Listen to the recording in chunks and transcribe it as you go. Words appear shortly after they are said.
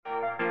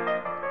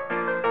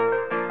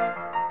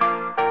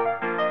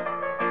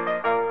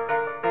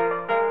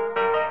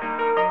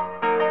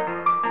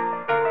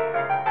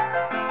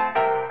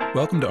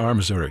Welcome to Our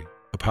Missouri,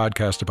 a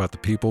podcast about the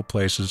people,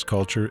 places,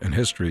 culture, and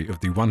history of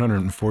the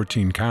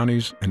 114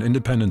 counties and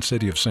independent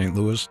city of St.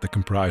 Louis that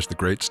comprise the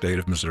great state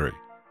of Missouri.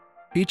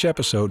 Each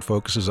episode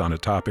focuses on a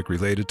topic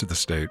related to the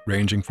state,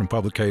 ranging from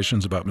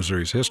publications about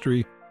Missouri's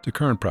history to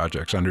current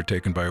projects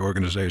undertaken by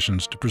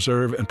organizations to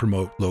preserve and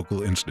promote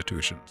local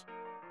institutions.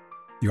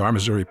 The Our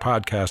Missouri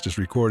podcast is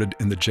recorded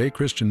in the J.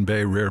 Christian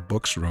Bay Rare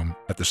Books Room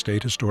at the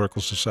State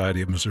Historical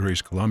Society of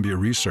Missouri's Columbia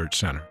Research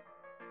Center,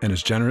 and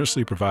is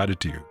generously provided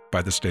to you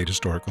by the State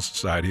Historical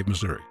Society of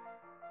Missouri.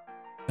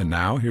 And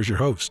now, here's your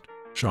host,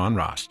 Sean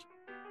Rost.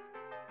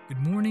 Good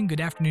morning, good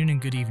afternoon,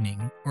 and good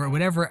evening, or at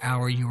whatever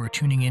hour you are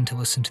tuning in to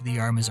listen to the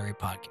Our Missouri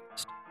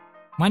podcast.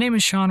 My name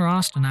is Sean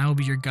Rost, and I will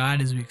be your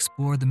guide as we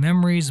explore the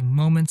memories,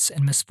 moments,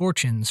 and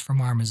misfortunes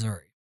from our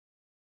Missouri.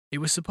 It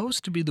was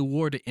supposed to be the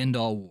war to end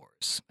all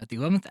wars. At the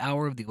 11th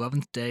hour of the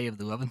 11th day of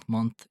the 11th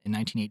month in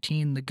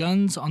 1918, the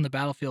guns on the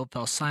battlefield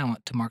fell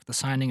silent to mark the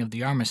signing of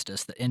the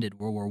armistice that ended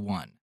World War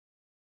I.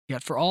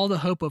 Yet for all the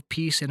hope of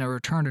peace and a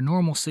return to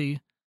normalcy,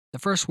 the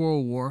First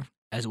World War,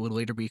 as it would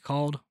later be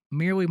called,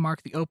 merely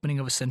marked the opening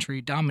of a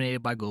century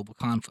dominated by global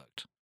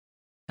conflict.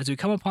 As we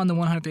come upon the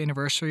 100th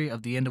anniversary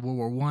of the end of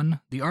World War I,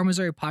 the Our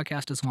Missouri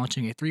podcast is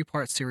launching a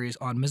 3-part series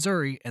on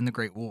Missouri and the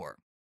Great War.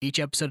 Each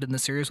episode in the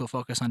series will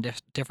focus on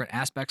different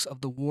aspects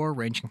of the war,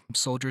 ranging from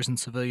soldiers and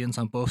civilians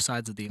on both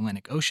sides of the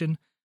Atlantic Ocean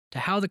to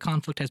how the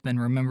conflict has been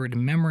remembered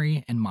in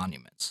memory and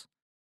monuments.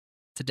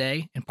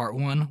 Today, in Part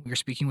 1, we are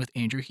speaking with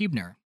Andrew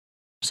Huebner,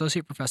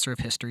 Associate Professor of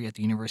History at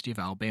the University of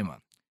Alabama.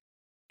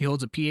 He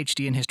holds a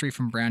PhD in history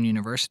from Brown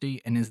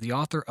University and is the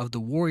author of The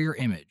Warrior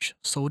Image: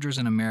 Soldiers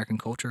in American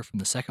Culture from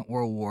the Second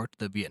World War to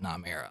the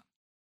Vietnam Era.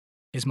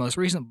 His most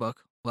recent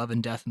book, Love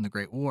and Death in the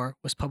Great War,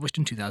 was published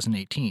in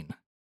 2018.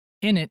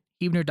 In it,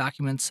 Huebner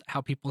documents how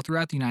people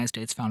throughout the United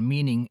States found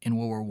meaning in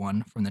World War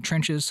I from the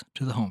trenches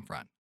to the home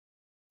front.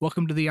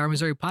 Welcome to the Our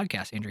Missouri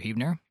podcast, Andrew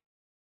Huebner.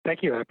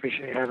 Thank you. I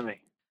appreciate you having me.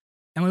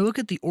 And when we look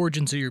at the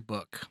origins of your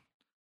book,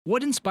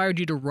 what inspired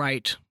you to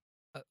write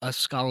a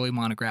scholarly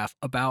monograph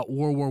about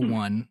World War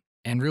I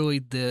and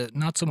really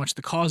not so much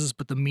the causes,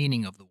 but the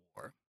meaning of the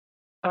war?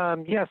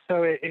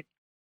 So it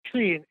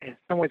actually in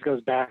some ways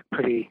goes back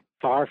pretty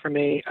far for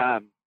me.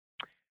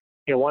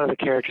 One of the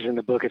characters in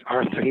the book is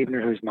Arthur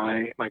Huebner, who's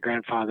my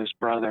grandfather's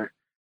brother.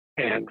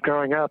 And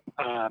growing up,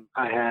 I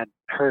had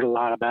heard a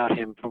lot about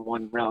him from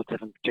one relative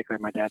in particular,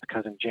 my dad's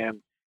cousin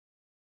Jim.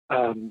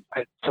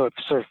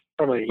 So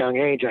from a young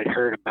age, I'd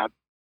heard about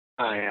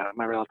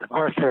my relative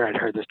Arthur. I'd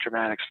heard this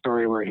dramatic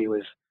story where he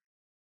was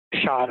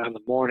shot on the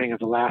morning of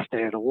the last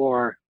day of the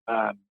war,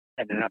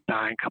 ended up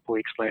dying a couple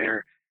weeks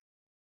later.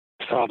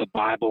 Saw the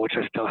Bible, which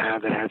I still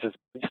have, that has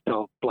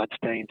still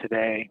bloodstain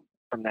today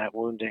from that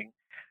wounding.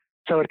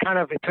 So it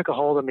took a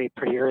hold of me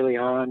pretty early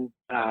on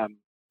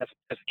as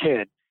a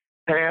kid.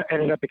 And I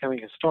ended up becoming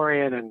a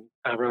historian, and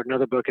I wrote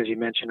another book, as you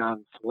mentioned,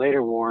 on some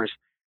later wars.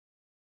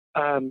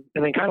 And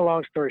then kind of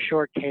long story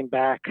short, came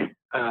back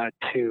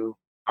to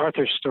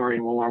Arthur's story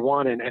in World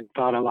War I and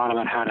thought a lot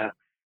about how to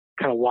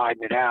kind of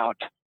widen it out.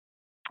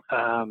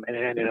 And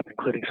it ended up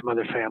including some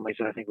other families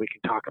that I think we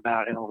can talk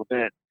about in a little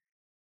bit.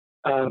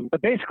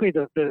 But basically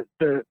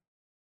the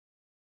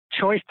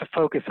choice to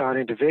focus on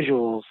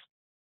individuals,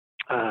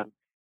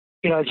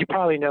 as you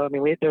probably know,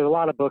 there's a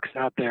lot of books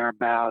out there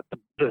about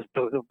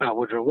about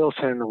Woodrow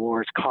Wilson, the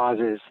war's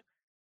causes,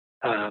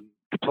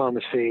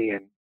 diplomacy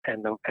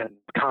and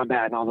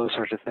combat and all those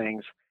sorts of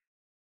things.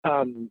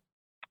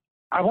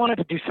 I wanted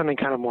to do something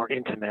kind of more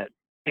intimate,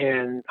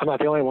 and I'm not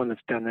the only one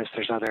that's done this.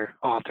 There's other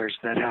authors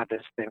that have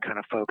this same kind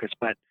of focus,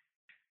 but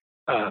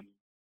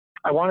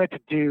I wanted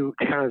to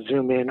kind of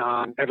zoom in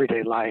on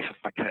everyday life if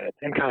I could,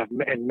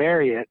 and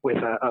marry it with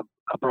a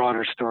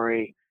broader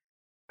story,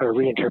 a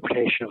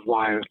reinterpretation of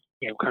why,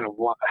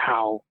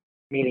 how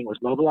meaning was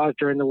mobilized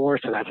during the war.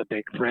 So that's a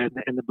big thread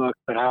in the book.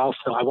 But I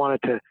wanted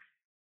to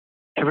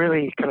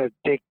really kind of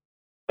dig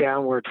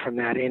downward from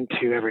that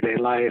into everyday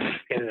life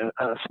in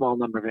a small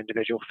number of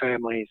individual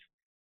families,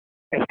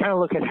 and kind of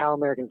look at how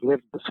Americans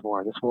lived this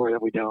war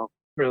that we don't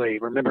really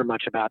remember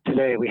much about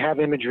today. We have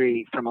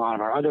imagery from a lot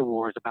of our other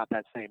wars about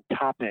that same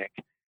topic,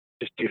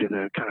 just due to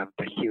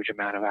the huge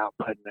amount of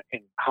output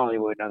in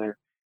Hollywood and other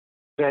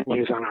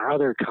venues on our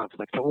other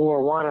conflicts. But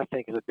World War I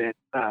think, is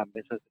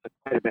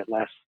quite a bit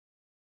less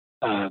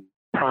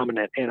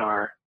prominent in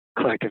our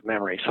collective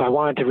memory. So I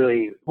wanted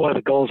to one of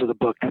the goals of the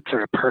book that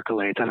sort of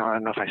percolates, I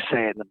don't know if I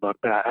say it in the book,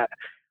 but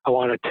I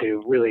wanted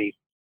to really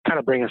kind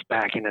of bring us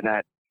back into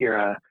that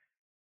era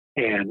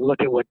and look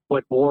at what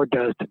war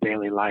does to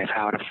daily life,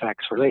 how it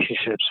affects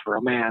relationships,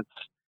 romance,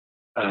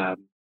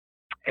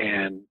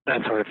 and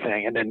that sort of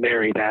thing, and then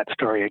marry that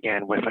story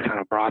again with a kind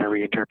of broader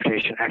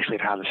reinterpretation actually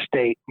of how the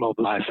state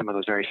mobilized some of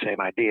those very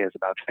same ideas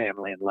about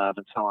family and love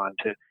and so on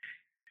to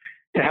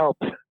help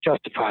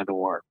justify the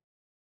war.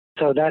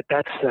 So that's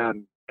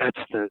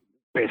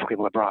basically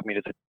what brought me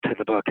to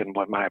the book and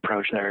what my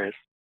approach there is.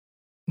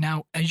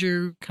 Now, as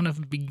you're kind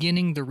of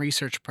beginning the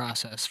research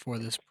process for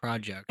this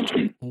project,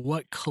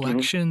 what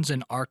collections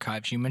and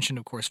archives, you mentioned,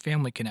 of course,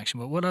 Family Connection,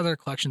 but what other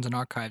collections and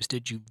archives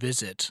did you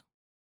visit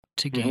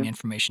to gain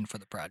information for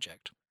the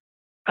project?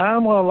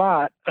 Well, a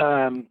lot.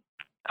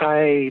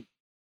 I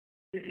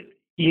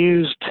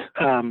used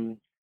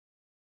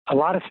a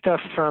lot of stuff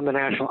from the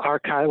National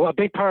Archive. Well, a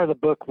big part of the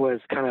book was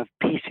kind of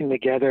piecing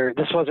together.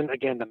 This wasn't,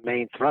 again, the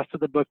main thrust of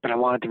the book, but I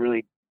wanted to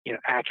really,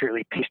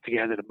 accurately piece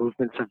together the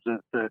movements of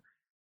the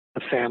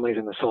families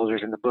and the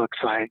soldiers in the book.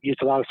 So I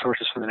used a lot of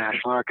sources from the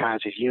National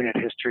Archives, these unit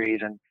histories,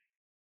 and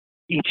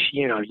each,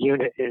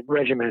 unit,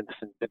 regiments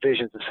and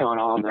divisions and so on,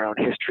 all of their own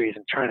histories,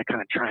 and trying to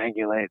kind of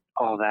triangulate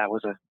all that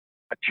was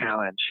a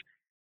challenge.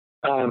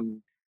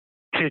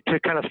 To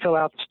kind of fill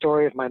out the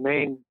story of my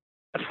main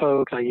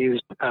folks, I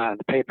used the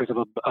papers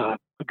of a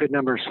good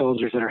number of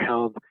soldiers that are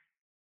held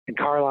in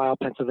Carlisle,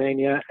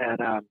 Pennsylvania, at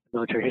the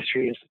Military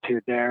History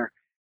Institute there.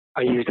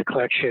 I used a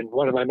collection.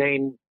 One of my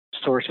main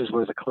sources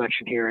was a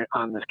collection here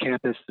on this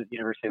campus at the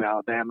University of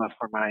Alabama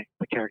for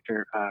the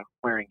character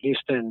Waring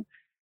Houston.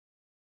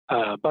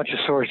 A bunch of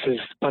sources,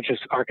 a bunch of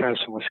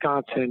archives from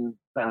Wisconsin,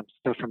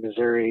 stuff from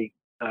Missouri,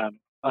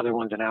 other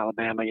ones in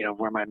Alabama,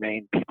 where my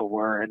main people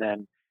were. And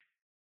then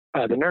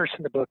the nurse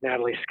in the book,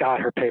 Natalie Scott,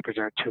 her papers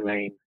are at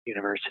Tulane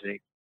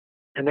University.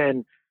 And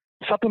then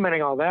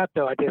supplementing all that,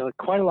 though, I did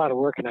quite a lot of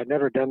work, and I'd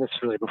never done this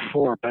really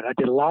before, but I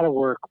did a lot of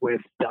work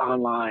with the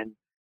online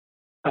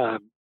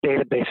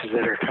databases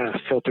that are kind of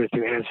filtered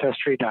through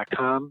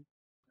Ancestry.com.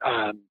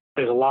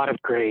 There's a lot of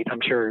great,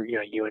 I'm sure,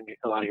 you and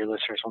a lot of your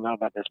listeners will know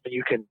about this, but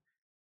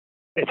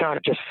it's not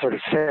just sort of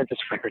census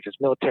records, it's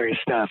military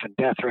stuff and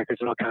death records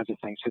and all kinds of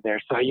things through there.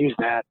 So I use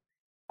that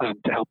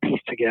to help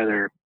piece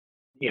together,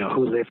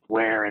 who lived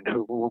where and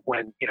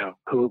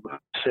who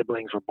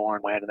siblings were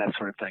born when and that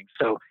sort of thing.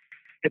 So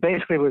it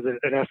basically was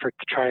an effort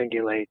to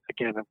triangulate,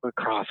 again,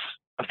 across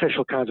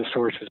official kinds of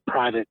sources,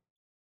 private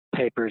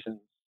papers and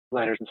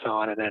letters and so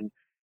on, and then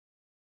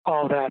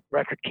all that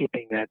record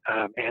keeping that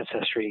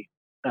Ancestry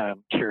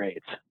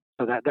curates.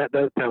 So that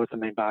was the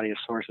main body of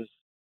sources.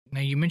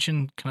 Now, you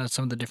mentioned kind of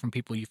some of the different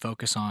people you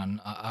focus on,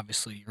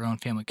 obviously your own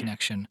family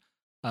connection,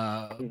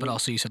 but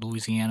also you said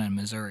Louisiana and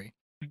Missouri.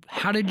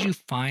 How did you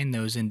find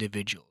those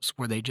individuals?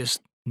 Were they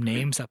just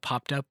names that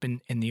popped up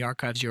in the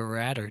archives you were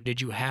at, or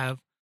did you have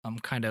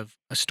kind of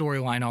a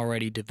storyline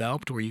already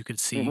developed where you could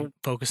see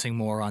focusing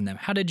more on them?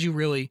 How did you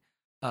really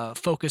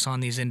focus on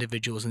these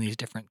individuals in these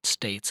different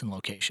states and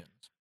locations?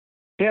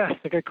 Yeah,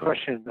 it's a good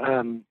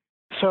question.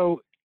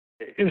 So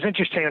it was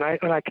interesting. And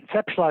when I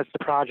conceptualized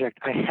the project,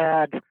 I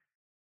had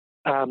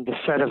the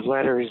set of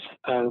letters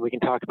we can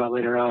talk about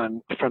later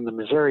on from the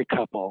Missouri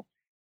couple.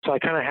 So I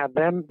kind of had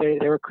them.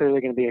 They were clearly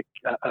going to be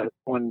a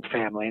one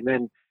family. And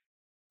then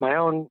my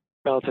own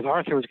relative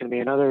Arthur was going to be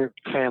another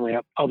family.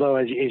 Although,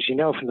 as you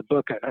know from the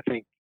book, I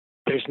think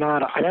I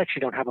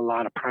actually don't have a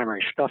lot of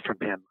primary stuff from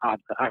him,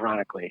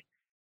 ironically.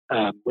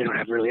 We don't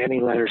have really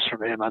any letters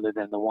from him other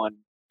than the one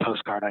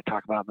postcard I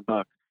talk about in the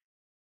book.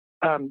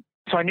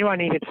 So I knew I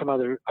needed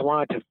I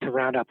wanted to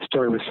round out the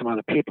story with some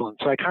other people. And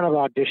so I kind of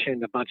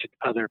auditioned a bunch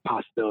of other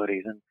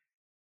possibilities and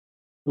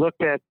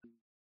looked at,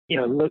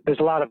 there's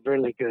a lot of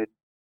really good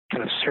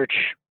kind of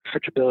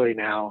searchability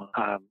now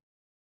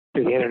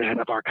through the internet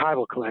of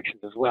archival collections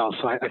as well.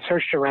 So I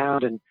searched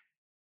around and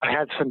I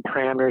had some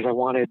parameters. I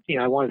wanted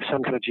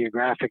some kind of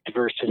geographic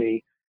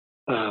diversity.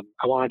 I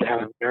wanted to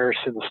have a nurse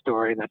in the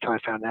story, and that's how I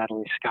found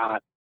Natalie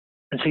Scott.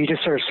 And so you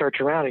just sort of search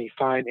around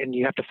and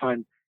you have to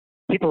find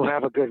people who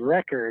have a good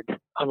record,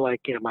 unlike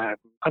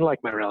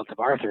my relative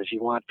Arthur's.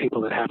 You want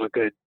people that have a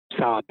good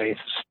solid base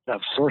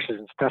of sources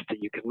and stuff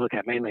that you can look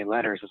at, mainly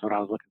letters is what I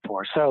was looking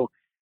for. So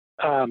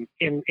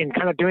in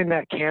kind of doing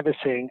that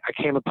canvassing,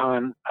 I came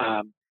upon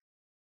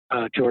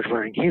George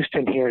Waring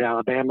Houston here at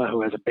Alabama,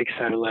 who has a big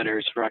set of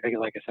letters, like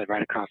I said,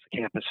 right across the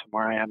campus from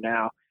where I am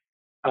now.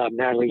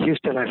 Natalie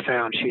Houston, I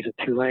found, she's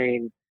at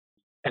Tulane,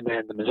 and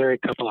then the Missouri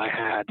couple I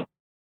had,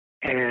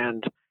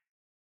 and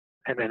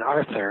then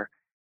Arthur.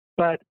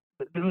 But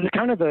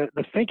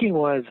the thinking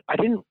was, I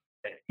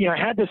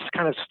had this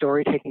kind of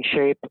story taking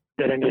shape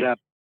that ended up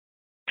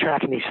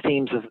tracking these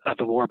themes of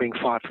the war being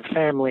fought for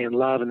family and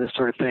love and this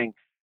sort of thing.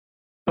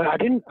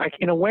 But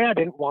in a way, I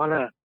didn't want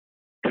to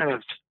kind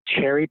of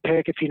cherry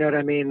pick, if you know what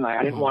I mean. Like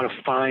I didn't want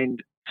to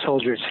find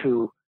soldiers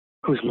whose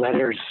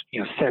letters,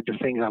 said the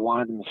things I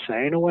wanted them to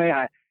say in a way.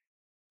 I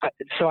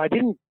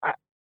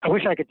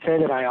wish I could say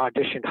that I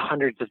auditioned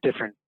hundreds of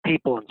different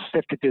people and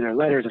sifted through their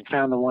letters and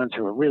found the ones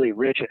who were really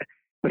rich,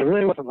 but it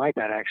really wasn't like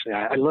that, actually.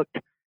 I looked,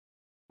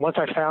 once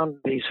I found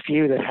these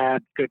few that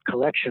had good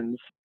collections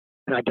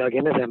and I dug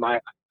into them, I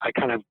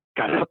kind of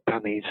got hooked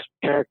on these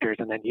characters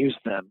and then used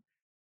them.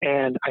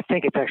 And I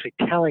think it's actually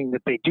telling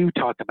that they do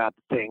talk about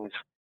the things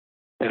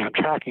that I'm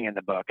tracking in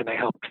the book, and they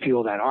help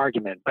fuel that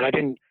argument. But I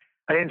didn't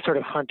sort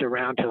of hunt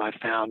around till I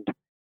found,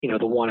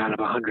 the one out of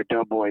 100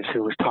 doughboys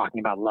who was talking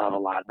about love a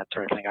lot and that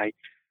sort of thing. I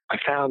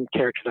found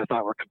characters I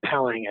thought were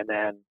compelling, and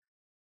then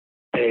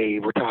they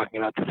were talking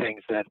about the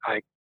things that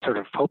I sort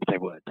of hoped they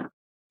would.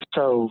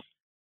 So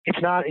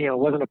it's not, it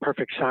wasn't a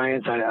perfect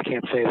science. I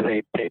can't say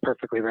that they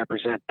perfectly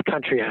represent the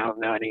country. I don't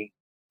know any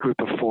group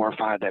of 4 or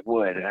 5 that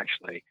would,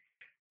 actually.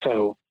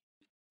 So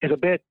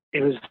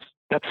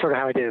that's sort of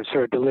how I did it,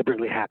 sort of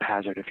deliberately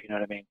haphazard, if you know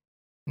what I mean.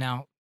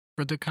 Now,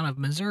 for the kind of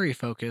Missouri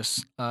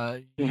focus,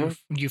 Hmm.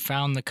 you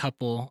found the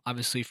couple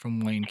obviously from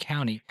Wayne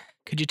County.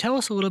 Could you tell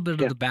us a little bit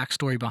of Yeah. the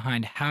backstory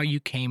behind how you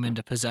came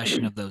into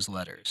possession of those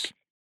letters?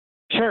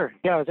 Sure.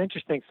 Yeah, it was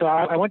interesting. So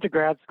I went to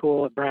grad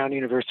school at Brown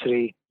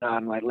University,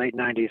 like late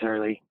 '90s,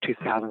 early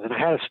 2000s, and I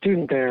had a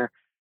student there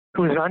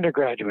who was an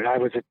undergraduate. I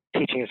was a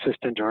teaching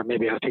assistant, or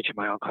maybe I was teaching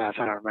my own class.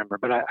 I don't remember,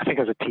 but I think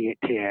I was a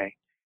TA.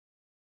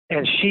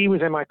 And she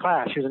was in my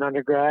class. She was an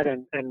undergrad,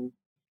 and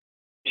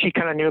she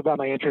kind of knew about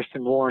my interest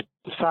in war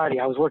society.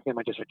 I was working on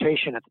my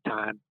dissertation at the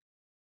time,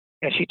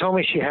 and she told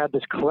me she had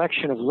this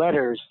collection of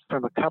letters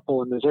from a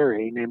couple in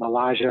Missouri named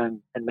Elijah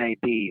and May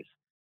Dees.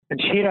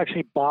 And she had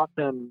actually bought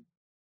them.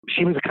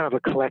 She was a kind of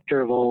a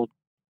collector of old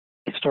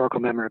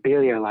historical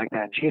memorabilia like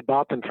that. And she had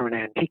bought them from an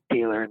antique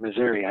dealer in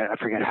Missouri. I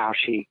forget how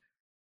she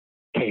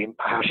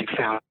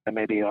found them,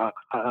 maybe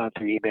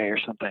through eBay or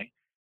something.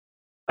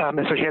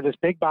 And so she had this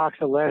big box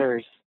of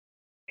letters,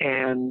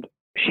 and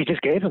she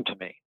just gave them to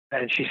me.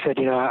 And she said,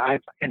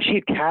 and she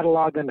had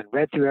cataloged them and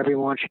read through every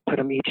one. She put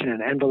them each in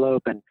an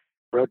envelope and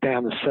wrote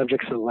down the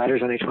subjects of the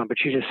letters on each one. But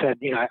she just said,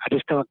 I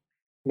just don't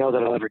know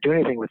that I'll ever do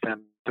anything with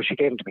them. So she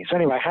gave them to me. So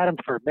anyway, I had them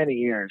for many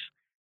years.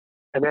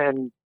 And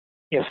then,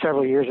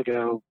 several years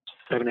ago,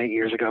 7, 8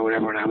 years ago,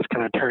 whatever, when I was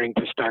kind of turning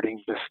to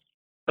starting this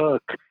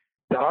book,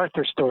 the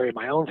Arthur story of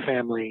my own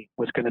family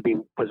was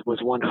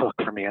one hook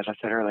for me, as I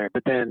said earlier.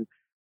 But then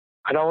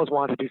I'd always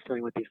wanted to do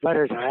something with these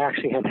letters, and I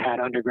actually had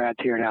undergrads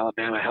here in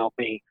Alabama help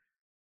me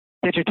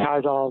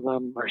digitize all of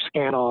them or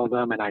scan all of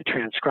them, and I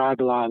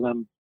transcribed a lot of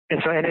them.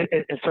 And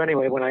so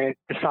anyway, when I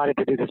decided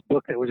to do this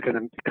book that was going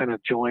to kind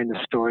of join the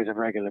stories of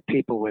regular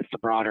people with the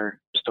broader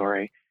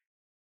story,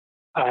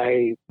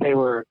 they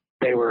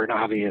were an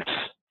obvious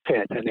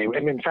fit, and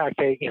in fact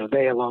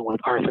they along with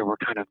Arthur were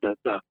kind of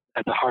the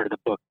at the heart of the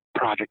book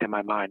project in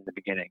my mind in the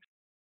beginning.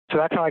 So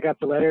that's how I got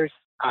the letters.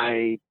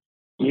 I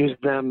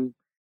used them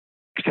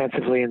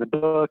extensively in the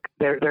book.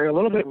 They're a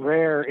little bit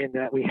rare in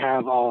that we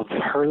have all of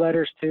her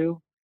letters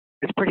too.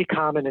 It's pretty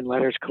common in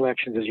letters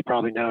collections, as you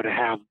probably know, to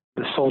have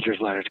the soldiers'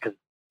 letters because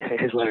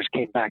his letters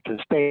came back to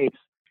the States.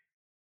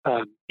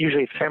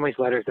 Usually families'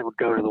 letters that would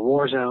go to the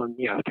war zone,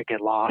 to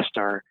get lost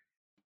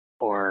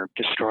or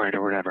destroyed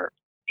or whatever.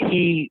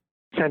 He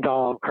sent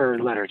all her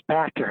letters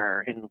back to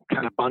her in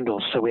kind of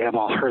bundles, so we have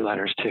all her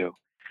letters too.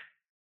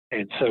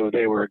 And so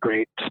they were a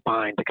great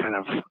spine to kind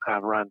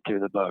of run through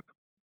the book.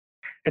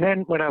 And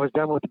then when I was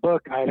done with the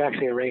book, I had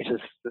actually arranged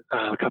this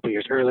a couple of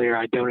years earlier.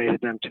 I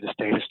donated them to the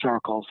State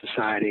Historical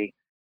Society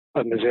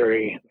of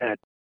Missouri at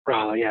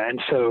Raleigh. Yeah,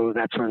 and so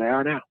that's where they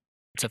are now.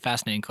 It's a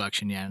fascinating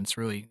collection, yeah, and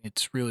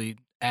it's really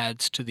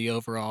adds to the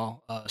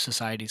overall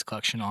society's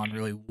collection on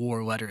really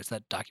war letters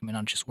that document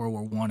not just World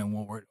War I and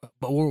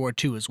but World War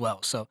II as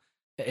well. So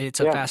it's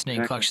a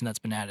fascinating collection that's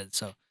been added.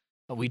 So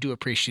we do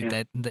appreciate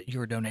that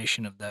your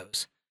donation of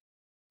those.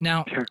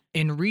 Now,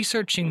 in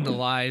researching the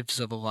lives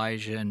of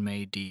Elijah and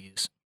May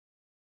Dees,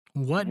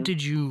 what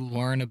did you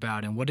learn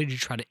about, and what did you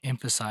try to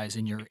emphasize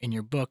in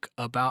your book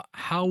about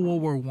how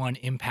World War I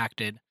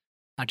impacted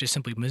not just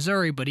simply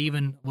Missouri, but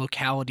even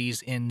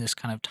localities in this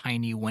kind of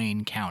tiny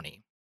Wayne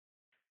County?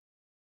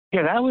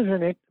 Yeah, that was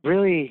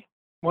really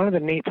one of the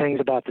neat things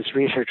about this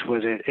research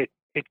was it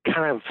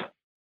kind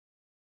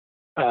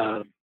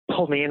of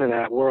pulled me into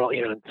that world,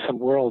 some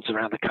worlds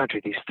around the country,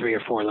 these 3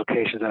 or 4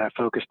 locations that I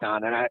focused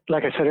on. And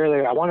like I said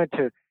earlier,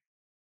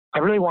 I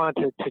really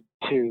wanted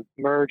to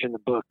merge in the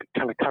book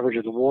kind of coverage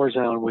of the war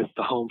zone with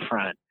the home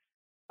front.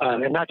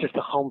 And not just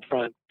the home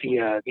front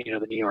via, the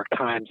New York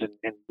Times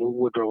and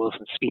Woodrow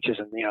Wilson's speeches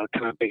and,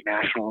 kind of big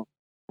national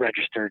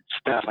registered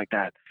stuff like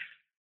that.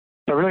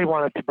 I really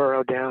wanted to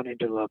burrow down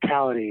into the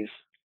localities.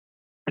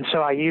 And so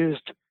I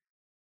used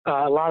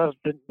a lot of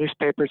the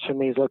newspapers from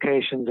these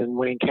locations in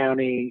Wayne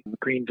County, the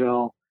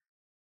Greenville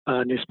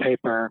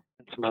newspaper,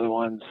 and some other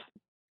ones.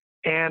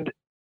 And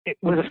it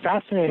was a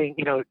fascinating,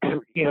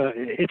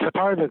 it's a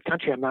part of the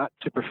country I'm not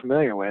super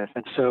familiar with.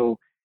 And so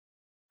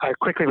I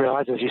quickly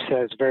realized, as you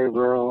said, it's a very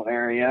rural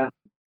area.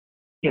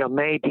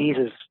 May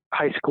Dees'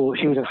 high school,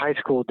 she was in high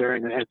school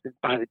during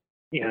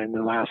in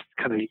the last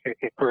kind of,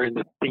 or in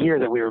the year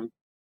that we were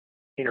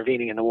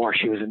intervening in the war,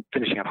 she was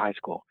finishing up high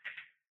school.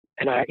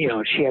 And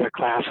she had a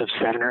class of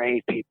 7 or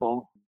 8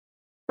 people.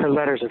 Her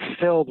letters are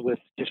filled with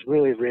just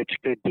really rich,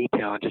 good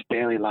detail on just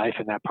daily life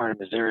in that part of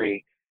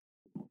Missouri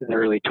in the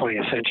early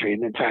 20th century.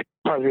 And in fact,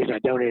 part of the reason I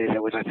donated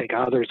it was I think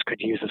others could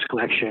use this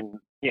collection,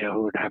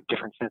 who would have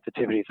different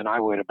sensitivities than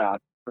I would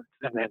about,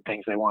 and then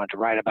things they wanted to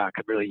write about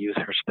could really use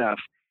her stuff.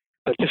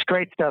 But just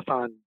great stuff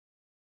on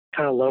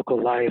kind of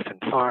local life and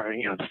farm,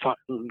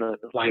 the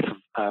life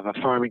of a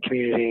farming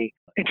community.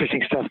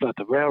 Interesting stuff about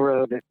the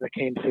railroad that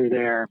came through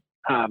there.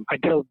 I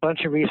did a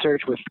bunch of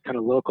research with kind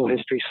of local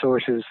history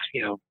sources,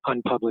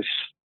 unpublished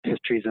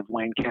histories of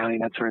Wayne County,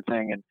 that sort of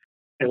thing, and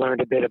I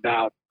learned a bit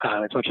about,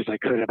 as much as I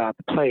could, about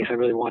the place. I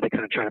really wanted to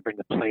kind of try to bring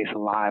the place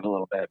alive a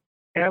little bit,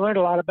 and I learned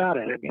a lot about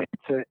it. I mean,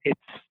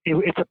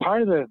 it's a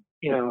part of the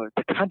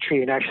the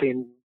country, and actually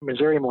in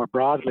Missouri more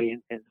broadly,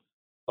 and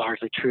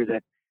largely true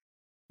that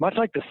much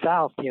like the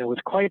South, was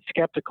quite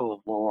skeptical of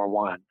World War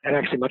One, and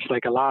actually much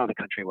like a lot of the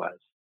country was.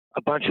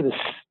 A bunch of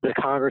the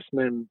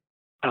congressmen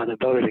that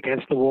voted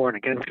against the war and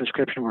against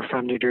conscription were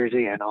from New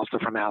Jersey and also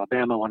from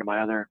Alabama, one of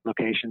my other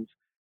locations.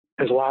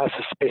 There's a lot of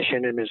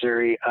suspicion in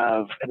Missouri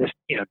of, and this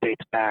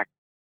dates back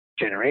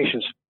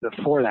generations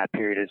before that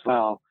period as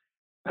well.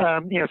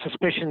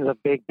 Suspicions of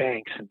big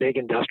banks and big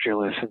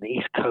industrialists in the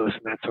East Coast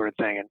and that sort of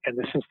thing. And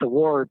since the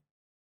war,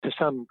 to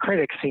some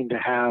critics, seemed to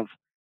have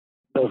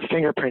those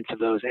fingerprints of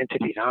those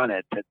entities on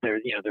it, that there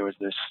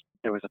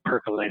was a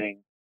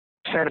percolating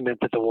sentiment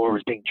that the war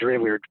was being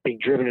driven. We were being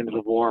driven into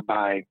the war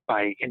by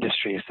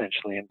industry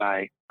essentially, and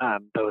by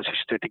those who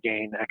stood to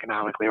gain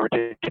economically or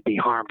to be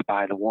harmed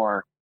by the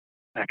war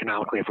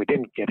economically if we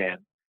didn't get in.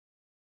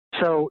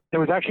 So there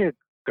was actually a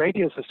great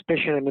deal of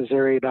suspicion in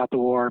Missouri about the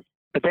war.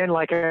 But then,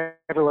 like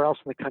everywhere else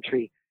in the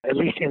country, at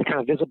least in kind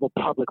of visible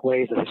public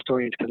ways that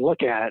historians can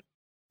look at,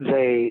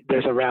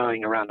 there's a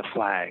rallying around the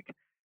flag.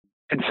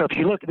 And so if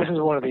you look, this is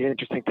one of the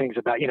interesting things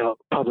about,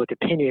 public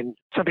opinion.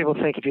 Some people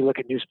think if you look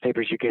at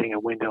newspapers, you're getting a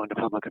window into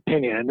public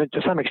opinion, and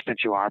to some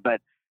extent you are.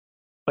 But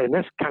in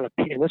this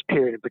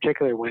period in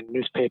particular, when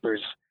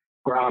newspapers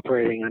were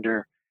operating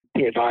under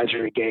the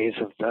advisory gaze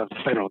of the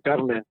federal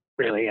government,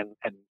 really, and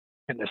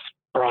in this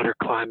broader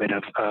climate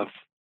of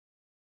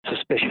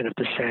suspicion of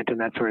dissent and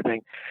that sort of thing,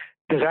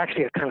 there's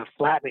actually a kind of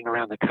flattening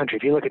around the country.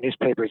 If you look at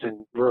newspapers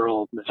in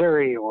rural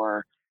Missouri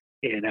or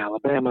in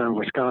Alabama and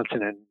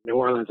Wisconsin and New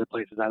Orleans, the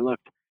places I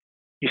looked,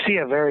 you see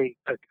a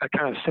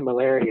kind of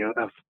similarity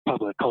of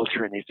public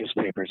culture in these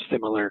newspapers,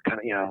 similar kind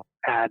of,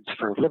 ads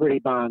for Liberty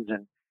bonds.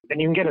 And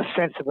you can get a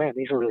sense of, man,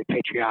 these are really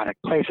patriotic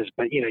places.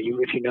 But,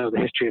 if you know the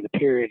history of the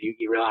period,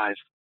 you realize,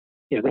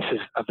 this is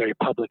a very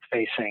public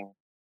facing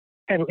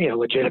and,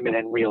 legitimate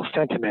and real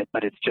sentiment,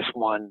 but it's just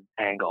one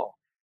angle.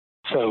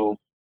 So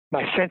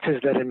my sense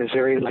is that in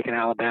Missouri, like in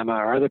Alabama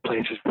or other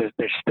places,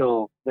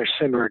 there's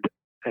simmered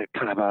a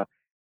kind of a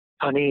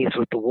unease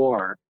with the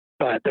war,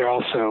 but there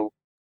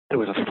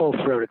was a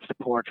full-throated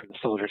support for the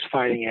soldiers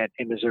fighting it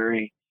in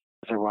Missouri,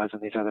 as there was in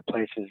these other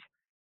places.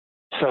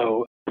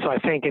 So I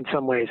think in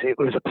some ways it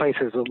was a place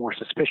that was a little more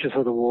suspicious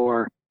of the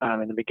war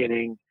in the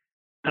beginning,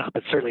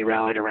 but certainly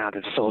rallied around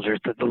its soldiers.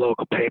 The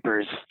local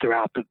papers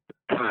throughout the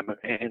time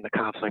in the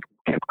conflict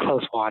kept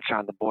close watch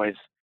on the boys,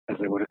 as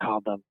they would have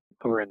called them,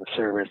 who were in the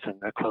service, and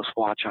a close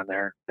watch on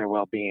their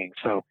well-being.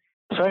 So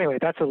anyway,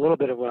 that's a little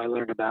bit of what I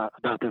learned about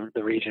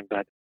the region,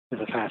 but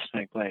it's a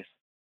fascinating place.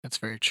 That's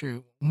very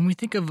true. When we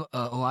think of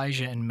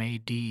Elijah and May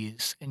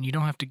Dees, and you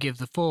don't have to give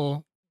the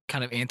full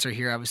kind of answer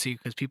here, obviously,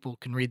 because people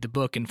can read the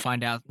book and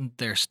find out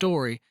their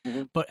story,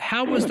 but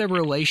how was their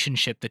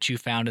relationship that you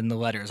found in the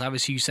letters?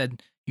 Obviously, you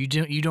said you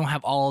don't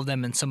have all of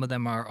them, and some of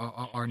them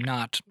are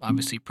not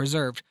obviously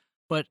preserved,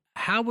 but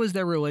how was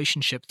their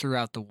relationship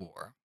throughout the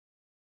war?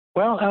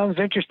 Well, it was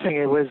interesting.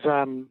 It was,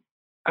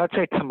 I would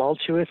say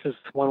tumultuous is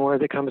one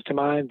word that comes to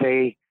mind.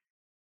 They,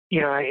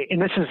 and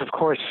this is, of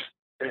course,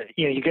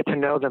 you get to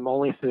know them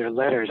only through their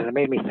letters, and it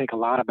made me think a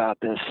lot about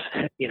this,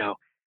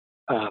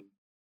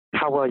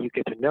 how well you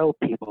get to know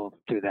people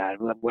through that,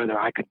 whether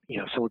I could,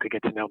 someone could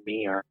get to know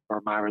me or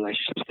my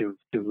relationships through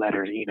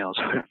letters, emails,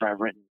 whatever I've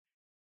written.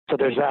 So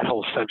there's that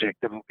whole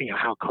subject of,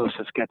 how close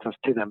this gets us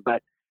to them.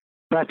 But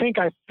I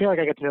feel like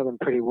I get to know them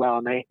pretty well,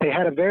 and they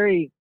had a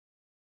very,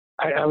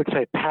 I would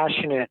say,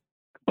 passionate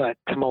but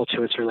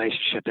tumultuous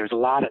relationship. There's a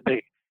lot of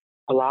the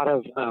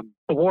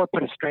war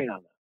put a strain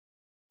on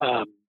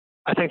them.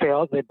 I think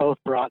they both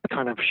brought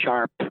kind of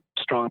sharp,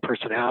 strong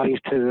personalities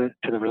to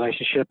the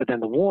relationship. But then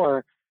the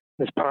war,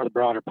 this part of the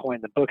broader point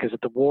in the book, is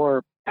that the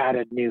war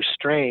added new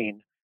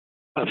strain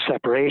of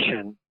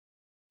separation,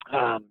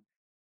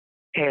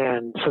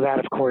 and so that,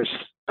 of course,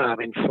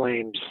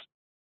 inflames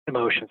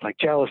emotions like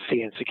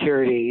jealousy and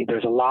insecurity.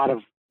 There's a lot of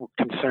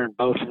concern,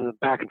 both of them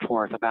back and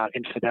forth, about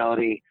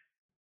infidelity,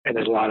 and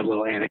there's a lot of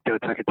little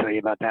anecdotes I could tell you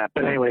about that.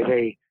 But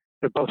anyway,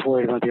 they're both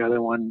worried about the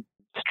other one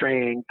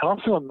straying.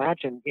 Also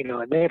imagine,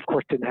 and they of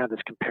course didn't have this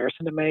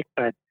comparison to make,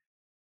 but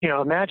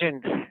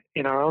imagine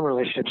in our own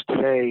relationships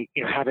today,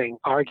 having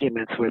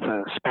arguments with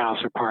a spouse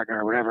or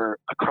partner or whatever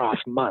across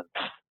months.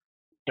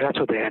 And that's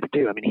what they had to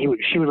do. I mean,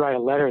 she would write a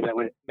letter that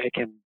would make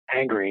him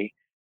angry,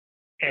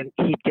 and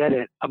he'd get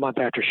it a month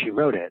after she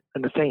wrote it.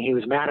 And the thing he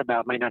was mad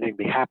about might not even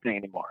be happening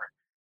anymore.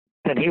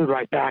 Then he would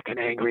write back an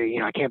angry,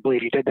 I can't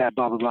believe you did that,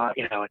 blah, blah, blah,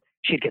 and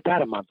she'd get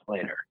that a month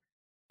later.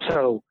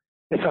 So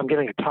I'm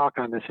giving a talk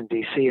on this in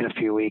D.C. in a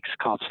few weeks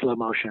called Slow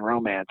Motion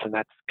Romance, and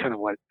that's kind of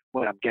what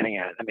I'm getting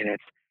at. I mean,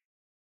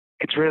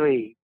 it's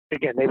really,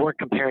 again, they weren't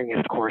comparing it,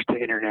 of course, to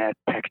internet,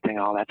 texting,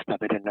 all that stuff.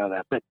 They didn't know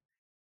that.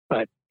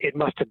 But it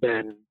must have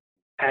been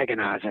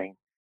agonizing,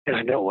 and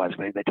I know it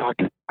was. They talked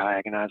about how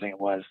agonizing it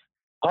was.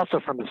 Also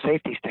from a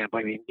safety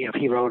standpoint, I mean, if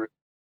he wrote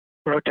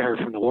to her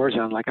from the war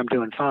zone, like, I'm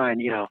doing fine,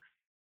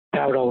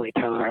 that would only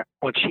tell her,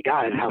 once she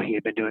got it, how he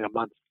had been doing a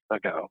month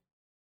ago.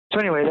 So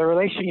anyway, their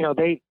relation,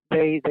 they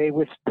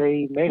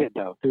made it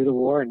though through the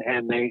war,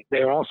 and they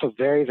are also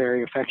very,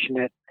 very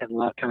affectionate and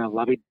kind of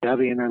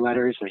lovey-dovey in their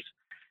letters. There's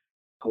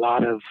a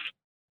lot of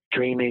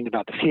dreaming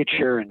about the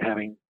future and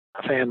having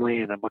a family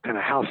and what kind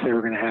of house they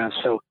were going to have.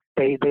 So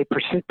they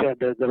persisted.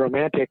 The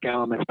romantic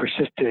elements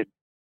persisted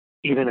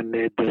even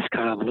amid this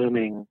kind of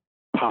looming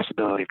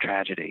possibility of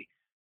tragedy.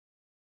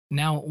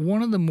 Now,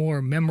 one of the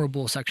more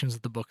memorable sections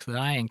of the book that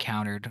I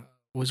encountered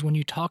was when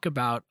you talk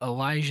about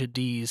Elijah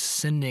Dees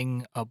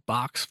sending a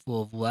box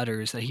full of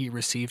letters that he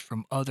received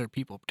from other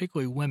people,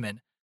 particularly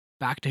women,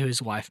 back to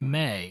his wife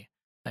May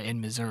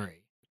in Missouri.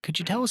 Could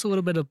you tell us a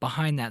little bit of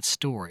behind that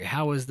story?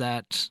 How was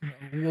that?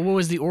 What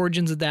was the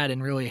origins of that,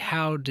 and really,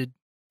 how did,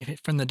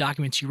 from the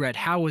documents you read,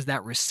 how was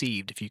that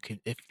received? If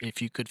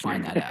you could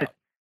find that out.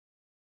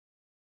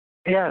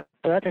 Yeah,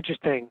 so that's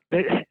interesting,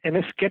 and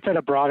this gets at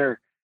a broader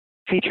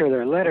feature of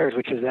their letters,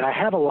 which is that I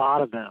have a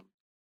lot of them,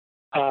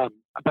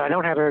 but I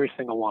don't have every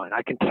single one.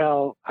 I can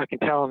tell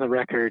on the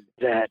record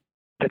that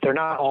they're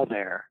not all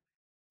there.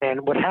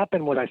 And what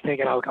happened was, I think,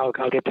 and I'll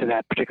get to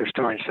that particular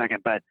story in a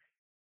second, but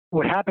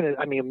what happened is,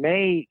 I mean,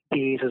 May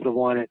Dees is the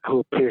one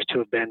who appears to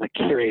have been the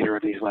curator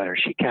of these letters.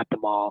 She kept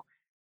them all.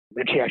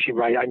 And she actually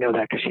I know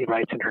that because she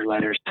writes in her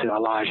letters to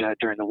Elijah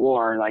during the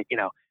war, like,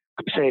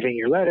 I'm saving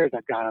your letters.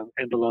 I've got an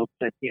envelope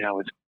that,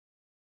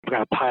 I've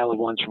got a pile of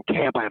ones from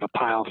camp. I have a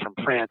pile from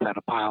France. I have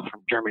a pile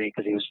from Germany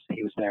because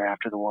he was there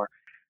after the war.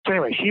 So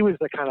anyway, she was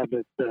the kind of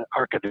the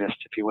archivist,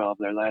 if you will, of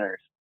their letters.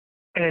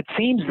 And it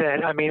seems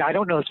that, I mean, I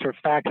don't know this for a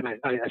fact, and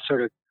I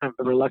sort of am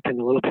reluctant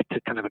a little bit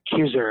to kind of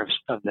accuse her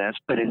of this,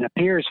 but it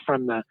appears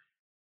from the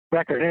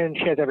record, and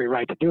she has every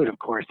right to do it, of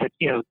course, that,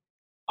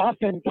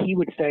 often he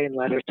would say in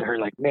letters to her,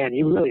 like, man,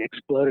 you really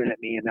exploded at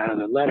me in that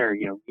other letter,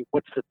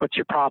 what's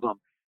your problem?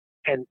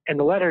 And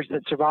the letters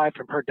that survive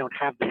from her don't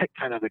have that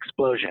kind of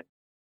explosion.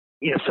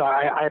 So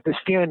I have this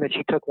feeling that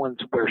she took ones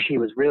where she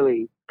was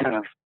really kind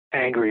of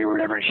angry or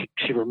whatever, and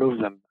she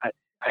removed them. I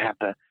have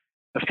the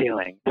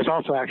feeling. There's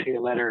also actually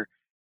a letter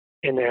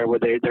in there where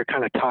they're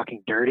kind of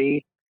talking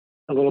dirty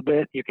a little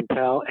bit, you can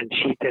tell, and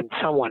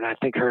someone, I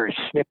think her,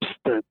 snips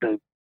the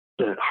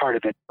heart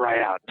of it right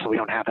out, so we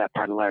don't have that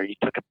part of the letter. You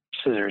took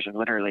scissors and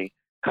literally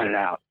cut it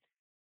out.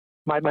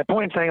 My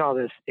point in saying all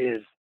this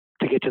is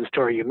to get to the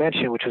story you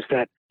mentioned, which was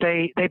that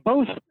they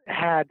both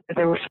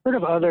there were sort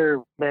of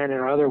other men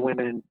and other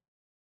women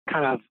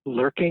kind of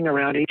lurking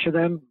around each of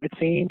them, it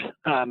seems.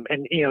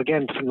 And,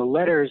 again, from the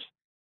letters,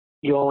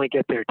 you only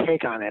get their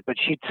take on it. But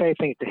she'd say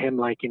things to him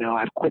like,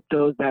 I've quit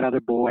that other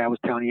boy I was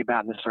telling you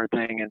about, and this sort of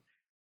thing.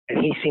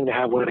 And he seemed to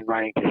have women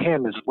writing to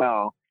him as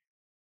well.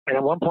 And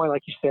at one point,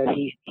 like you said,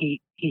 he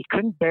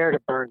couldn't bear to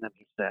burn them,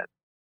 he said.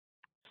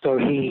 So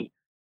he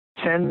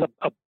sends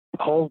a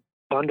whole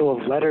bundle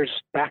of letters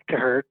back to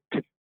her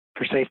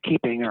for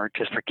safekeeping or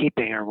just for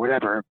keeping or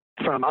whatever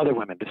from other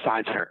women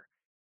besides her.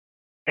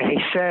 And he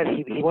said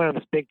he went on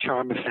this big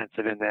charm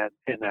offensive in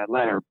that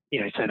letter. He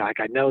said, like,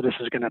 I know this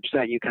is going to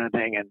upset you, kind of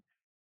thing,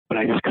 but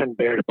I just couldn't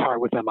bear to part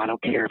with them. I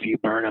don't care if you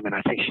burn them, and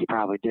I think she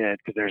probably did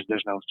because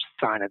there's no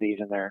sign of these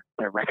in their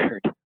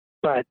record.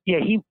 But yeah,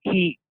 he's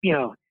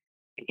an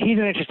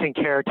interesting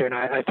character, and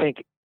I think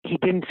he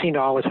didn't seem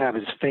to always have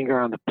his finger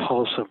on the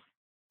pulse of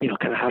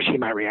kind of how she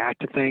might react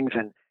to things,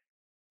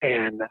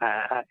 and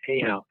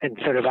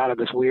sort of out of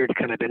this weird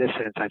kind of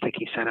innocence, I think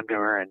he sent him to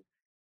her.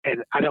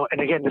 And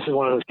again, this is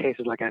one of those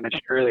cases, like I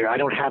mentioned earlier, I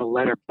don't have a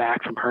letter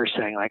back from her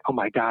saying, like, oh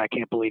my God, I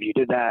can't believe you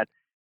did that.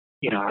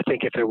 I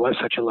think if there was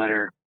such a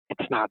letter,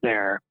 it's not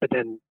there. But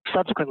then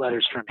subsequent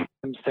letters from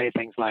him say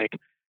things like,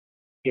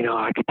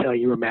 I could tell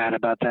you were mad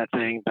about that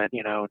thing, but,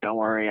 don't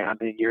worry,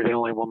 you're the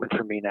only woman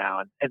for me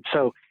now. And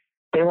so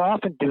they were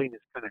often doing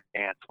this kind of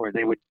dance where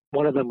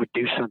one of them would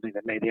do something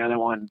that made the other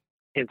one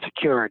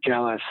insecure or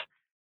jealous.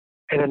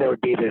 And then there would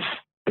be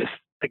this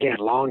again,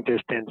 long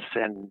distance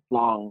and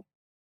long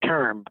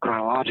term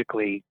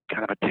chronologically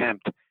kind of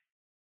attempt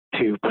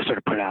to sort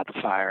of put out the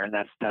fire, and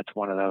that's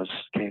one of those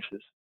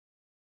cases.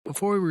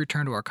 Before we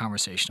return to our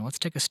conversation, let's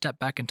take a step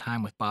back in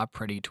time with Bob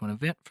Priddy to an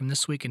event from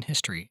this week in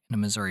history in a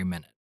Missouri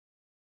Minute.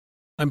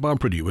 I'm Bob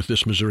Priddy with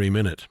this Missouri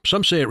Minute.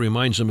 Some say it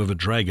reminds them of a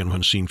dragon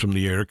when seen from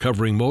the air,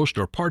 covering most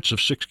or parts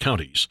of 6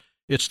 counties.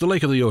 It's the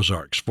Lake of the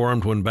Ozarks,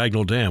 formed when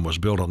Bagnell Dam was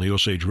built on the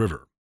Osage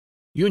River.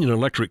 Union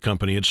Electric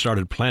Company had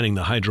started planning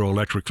the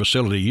hydroelectric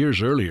facility years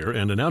earlier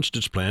and announced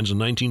its plans in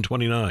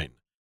 1929.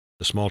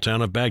 The small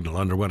town of Bagnell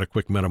underwent a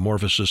quick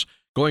metamorphosis,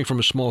 going from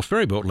a small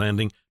ferryboat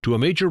landing to a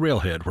major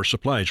railhead where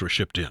supplies were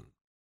shipped in.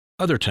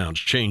 Other towns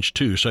changed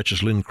too, such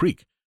as Lynn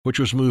Creek, which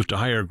was moved to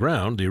higher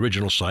ground, the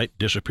original site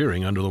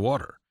disappearing under the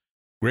water.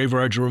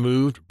 Graveyards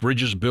removed,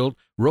 bridges built,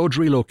 roads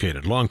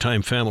relocated.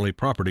 Longtime family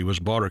property was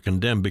bought or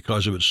condemned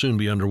because it would soon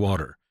be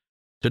underwater.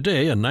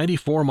 Today, a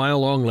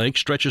 94-mile-long lake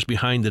stretches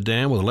behind the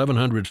dam with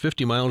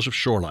 1,150 miles of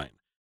shoreline.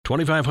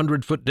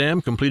 2,500-foot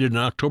dam, completed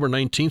on October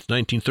 19,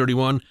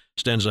 1931,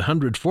 stands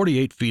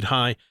 148 feet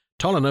high,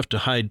 tall enough to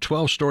hide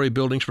 12-story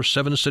buildings for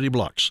 7 city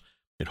blocks.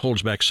 It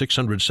holds back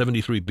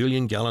 673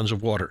 billion gallons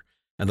of water.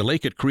 And the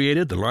lake it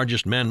created, the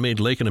largest man-made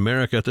lake in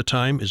America at the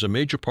time, is a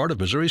major part of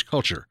Missouri's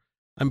culture.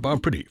 I'm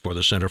Bob Priddy for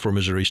the Center for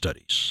Missouri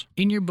Studies.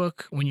 In your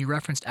book, when you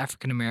referenced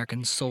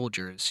African-American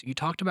soldiers, you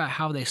talked about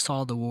how they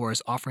saw the war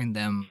as offering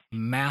them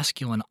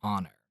masculine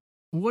honor.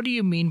 What do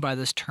you mean by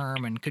this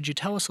term, and could you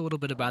tell us a little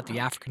bit about the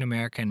African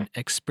American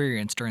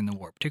experience during the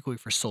war, particularly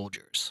for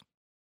soldiers?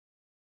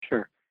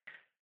 Sure.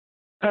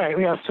 All right.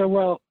 Yeah.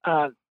 So,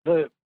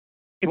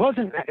 it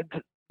wasn't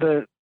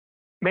the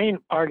main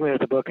argument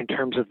of the book in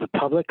terms of the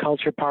public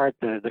culture part,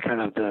 the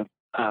kind of the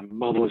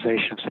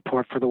mobilization of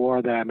support for the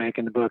war that I make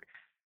in the book,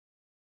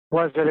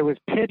 was that it was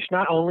pitched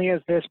not only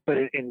as this, but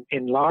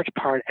in large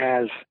part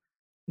as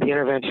the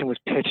intervention was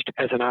pitched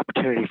as an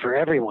opportunity for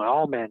everyone,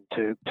 all men,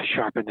 to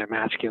sharpen their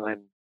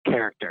masculine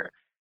character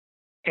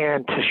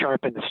and to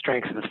sharpen the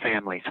strengths of the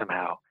family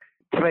somehow.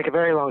 To make a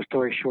very long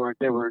story short,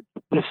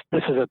 this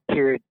is a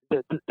period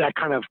that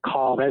kind of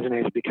call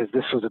resonated because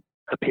this was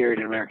a period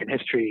in American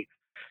history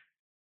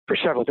for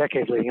several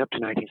decades leading up to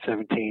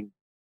 1917,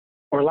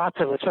 where lots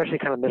of, especially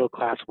kind of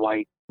middle-class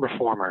white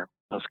reformer,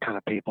 those kind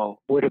of people,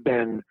 would have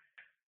been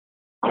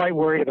quite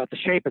worried about the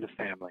shape of the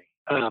family.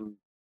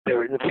 There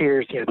were the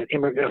fears,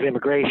 of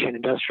immigration,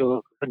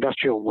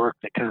 industrial work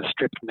that kind of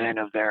stripped men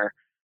of their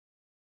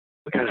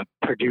kind of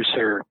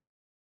producer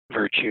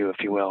virtue, if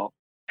you will,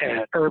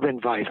 and urban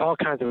vice, all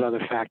kinds of other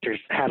factors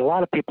had a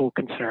lot of people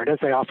concerned, as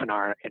they often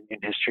are in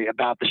history,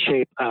 about the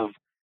shape of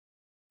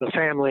the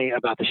family,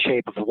 about the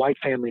shape of the white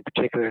family in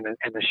particular,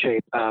 and the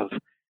shape of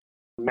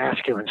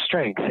masculine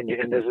strength.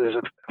 And there's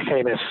a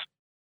famous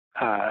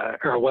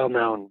or a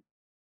well-known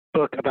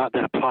book about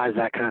that applies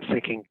that kind of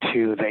thinking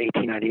to the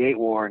 1898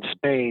 war in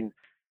Spain,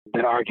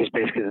 that argues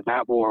basically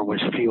that war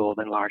was fueled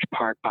in large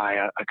part by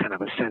a kind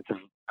of a sense of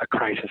a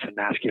crisis in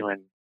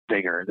masculine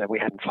vigor, that we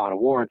hadn't fought a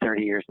war in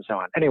 30 years and so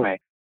on. Anyway,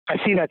 I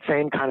see that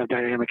same kind of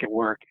dynamic at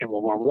work in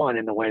World War I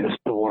in the way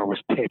the war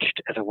was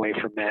pitched as a way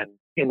for men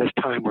in this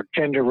time where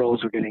gender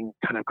roles were getting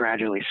kind of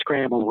gradually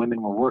scrambled.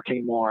 Women were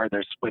working more.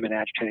 There's women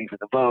agitating for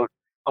the vote,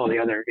 all the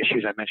other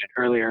issues I mentioned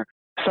earlier.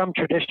 Some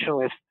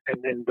traditionalists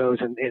and those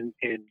in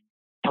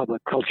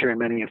public culture and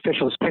many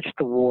officials pitched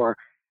the war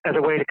as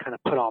a way to kind of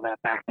put all that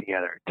back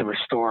together, to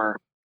restore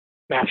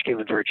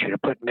masculine virtue,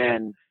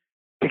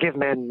 to give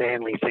men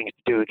manly things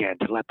to do again,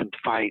 to let them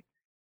fight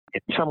in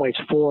some ways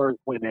for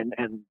women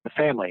and the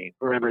family.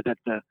 Remember that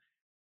the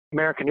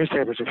American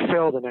newspapers were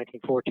filled in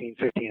 1914,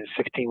 15, and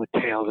 16 with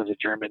tales of the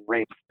German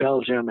rape of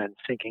Belgium and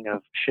sinking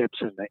of ships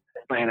in the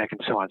Atlantic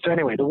and so on. So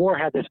anyway, the war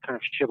had this kind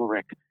of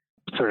chivalric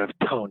sort of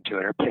tone to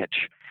it, or pitch.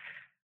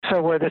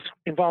 So where this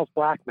involves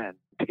black men,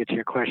 to get to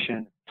your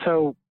question.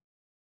 So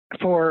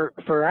for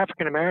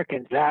African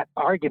Americans, that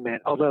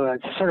argument, although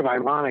it's sort of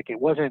ironic, it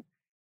wasn't,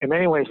 in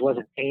many ways,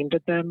 wasn't aimed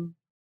at them.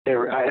 They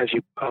were, as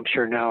you I'm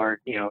sure know, are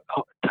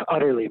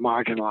utterly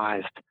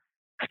marginalized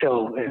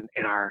still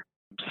in our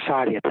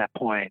society at that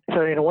point.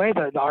 So in a way,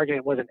 the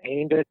argument wasn't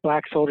aimed at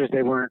black soldiers.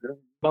 They weren't.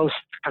 Most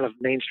kind of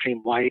mainstream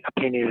white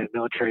opinionated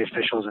military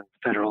officials and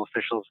federal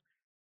officials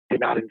did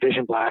not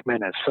envision black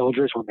men as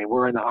soldiers when they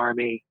were in the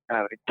army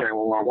during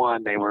World War I.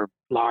 They were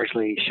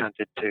largely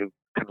shunted to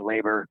kind of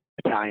labor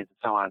battalions and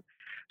so on.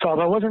 So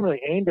although it wasn't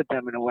really aimed at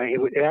them in a way,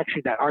 it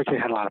actually, that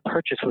argument had a lot of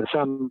purchase with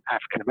some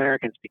African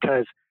Americans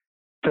because,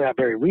 for that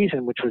very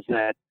reason, which was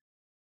that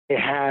it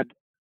had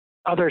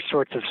other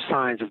sorts of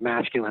signs of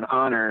masculine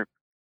honor.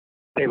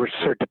 They were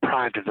sort of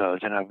deprived of those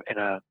in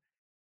a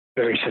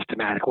very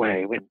systematic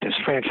way, with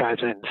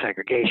disfranchisement and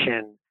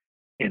segregation,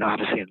 and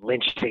obviously in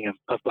lynching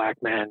of black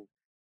men.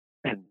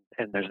 And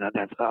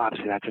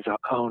that's his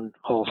own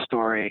whole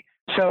story.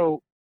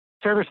 So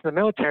service in the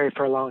military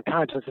for a long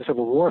time, since the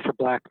Civil War, for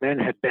black men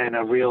had been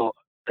a real,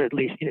 at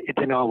least it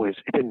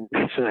didn't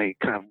necessarily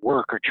kind of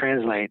work or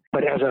translate,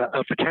 but as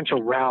a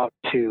potential route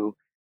to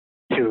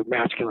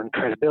masculine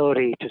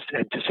credibility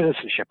and to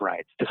citizenship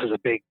rights. This is a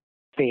big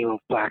theme of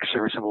black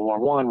service in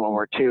World War I, World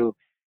War II,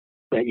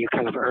 that you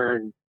kind of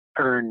earn.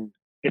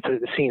 It's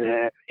seen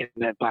in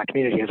that black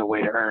community as a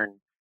way to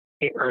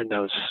earn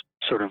those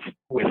sort of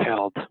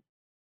withheld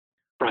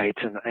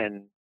rights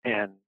and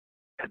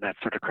that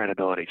sort of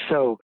credibility.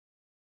 So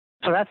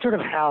that's sort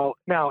of how.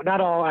 Now,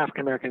 not all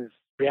African Americans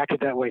reacted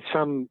that way.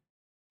 Some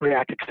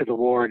reacted to the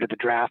war, to the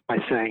draft, by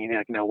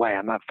saying, no way,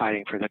 I'm not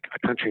fighting for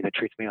a country that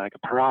treats me like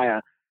a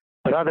pariah.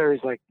 But others,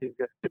 like Du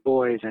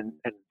Bois and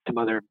some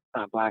other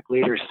black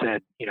leaders,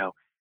 said,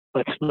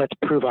 let's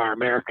prove our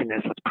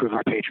Americanness, let's prove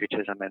our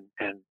patriotism,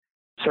 and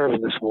serve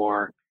in this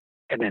war,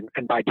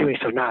 and by doing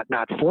so, not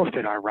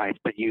forfeit our rights,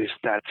 but use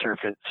that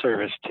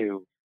service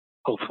to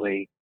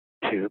hopefully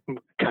to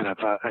kind of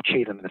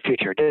achieve them in the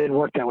future. It didn't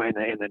work that way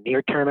in the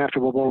near term after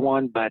World War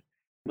I, but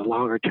in the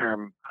longer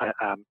term,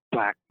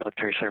 black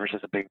military service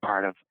is a big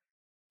part of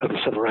the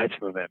civil rights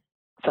movement.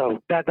 So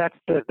that's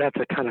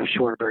a kind of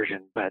short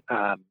version, but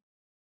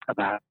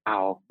about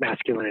how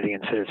masculinity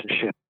and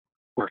citizenship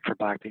worked for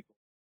black people.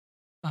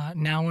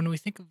 Now, when we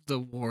think of the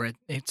war, it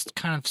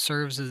kind of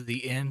serves as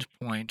the end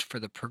point for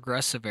the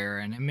progressive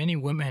era, and many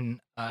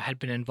women had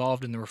been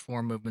involved in the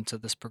reform movements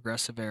of this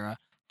progressive era.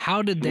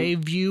 How did they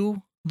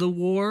view the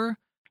war,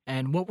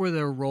 and what were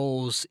their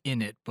roles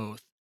in it,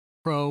 both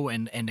pro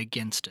and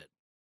against it?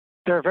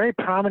 There are very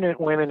prominent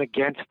women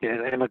against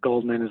it. Emma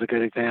Goldman is a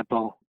good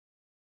example,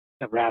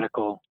 a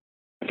radical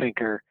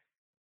thinker.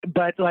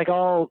 but like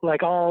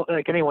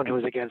anyone who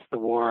was against the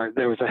war,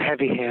 there was a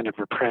heavy hand of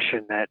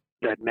repression that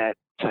met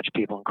such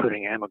people,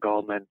 including Emma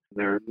Goldman.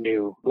 There were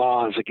new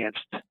laws against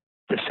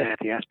dissent,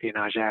 the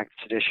Espionage Act,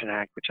 Sedition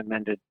Act, which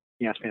amended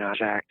the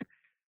Espionage Act.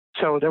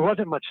 So there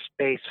wasn't much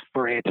space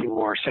for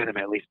anti-war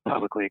sentiment, at least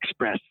publicly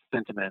expressed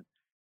sentiment.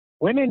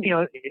 Women,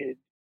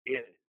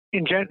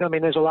 in general, I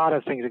mean, there's a lot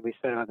of things that we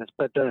said on this,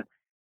 but a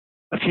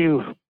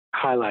few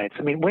highlights.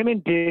 I mean,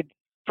 women did,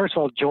 first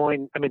of all,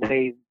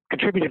 they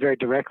contributed very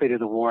directly to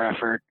the war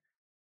effort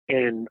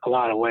in a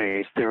lot of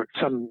ways. There were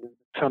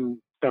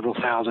several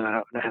thousand, I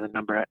don't have the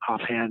number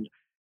offhand,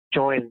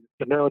 joined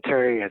the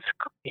military as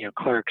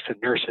clerks and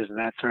nurses and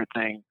that sort of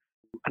thing.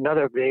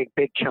 Another big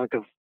chunk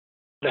of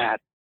that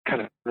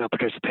kind of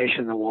participation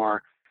in the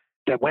war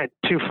that went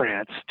to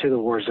France, to the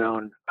war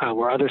zone,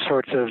 were other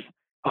sorts of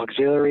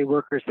auxiliary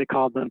workers, they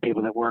called them,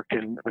 people that worked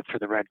for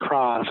the Red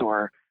Cross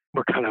or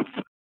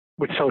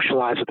would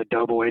socialize with the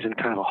doughboys in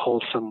kind of a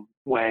wholesome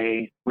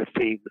way with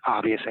the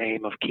obvious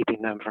aim of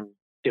keeping them from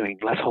doing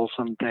less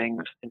wholesome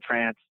things in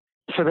France.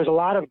 So there's a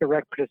lot of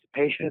direct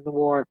participation in the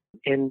war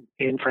in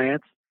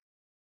France.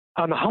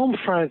 On the home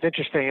front, it's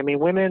interesting. I mean,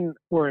 women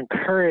were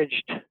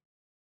encouraged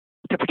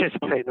to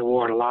participate in the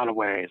war in a lot of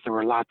ways. There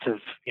were lots of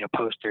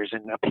posters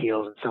and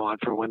appeals and so on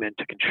for women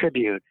to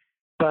contribute,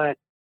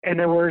 and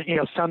there were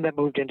some that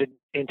moved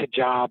into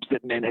jobs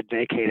that men had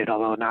vacated,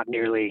 although not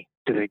nearly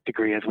to the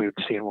degree as we would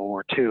see in World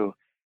War II,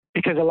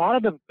 because a lot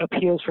of the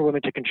appeals for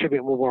women to contribute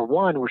in World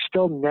War I were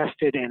still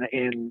nested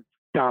in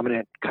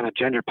dominant kind of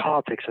gender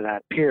politics of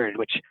that period,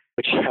 which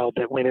held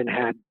that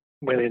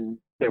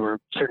there were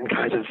certain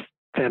kinds of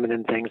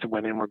feminine things that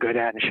women were good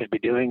at and should be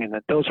doing, and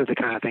that those are the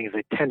kind of things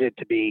they tended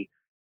to be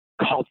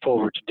called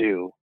forward to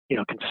do,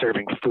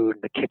 conserving food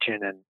in the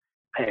kitchen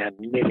and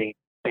knitting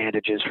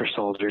bandages for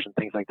soldiers and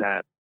things like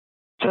that.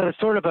 So it's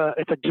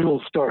it's a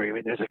dual story. I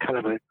mean, there's a kind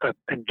of a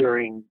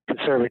enduring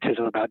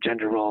conservatism about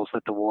gender roles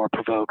that the war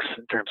provokes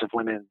in terms of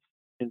women's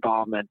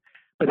involvement.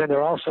 But then there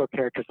are also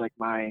characters like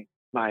the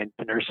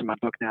nurse in my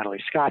book,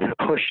 Natalie Scott, who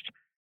pushed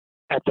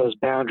at those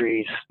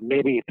boundaries,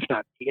 maybe if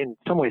not in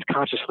some ways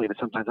consciously, but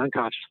sometimes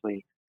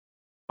unconsciously,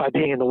 by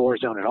being in the war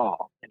zone at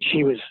all. And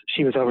she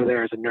was over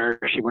there as a nurse.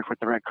 She worked with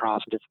the Red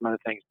Cross and did some other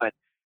things. But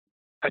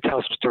I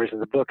tell some stories in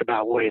the book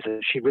about ways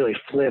that she really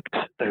flipped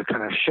the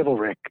kind of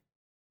chivalric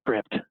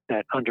script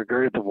that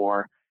undergirded the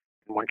war.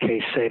 In one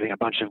case, saving a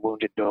bunch of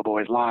wounded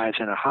doughboys' lives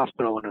in a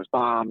hospital when it was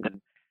bombed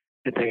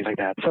and things like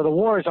that. So the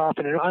war is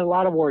often, and a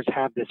lot of wars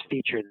have this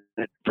feature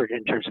that,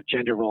 in terms of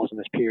gender roles in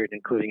this period,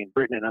 including in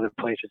Britain and other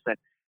places, that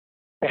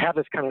they have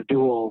this kind of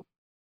dual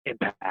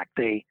impact.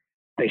 They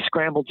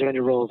scramble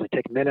gender roles, they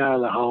take men out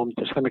of the home,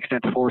 to some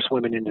extent force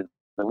women into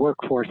the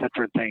workforce, that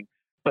sort of thing.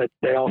 But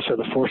they also,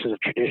 the forces of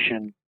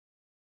tradition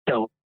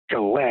don't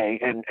go away,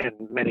 and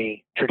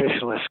many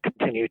traditionalists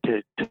continue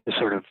to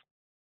sort of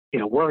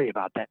worry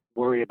about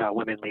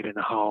women leaving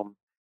the home,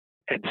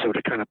 and so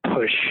to kind of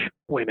push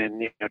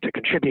women to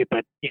contribute,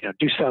 but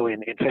do so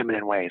in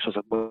feminine ways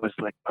was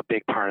like a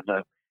big part of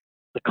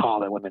the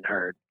call that women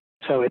heard.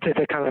 So it's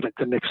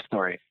a mixed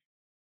story.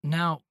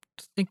 Now,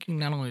 thinking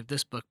not only of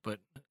this book but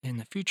in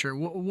the future,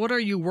 what are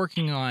you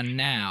working on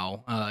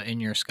now in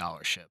your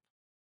scholarship?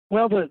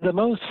 Well, the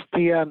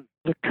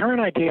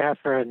current idea I have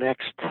for our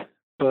next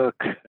book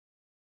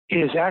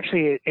is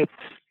actually it's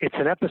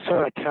an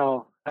episode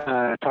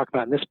I talk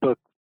about in this book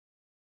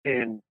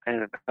in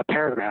a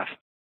paragraph,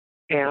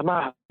 and I'm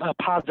not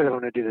positive I'm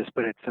going to do this,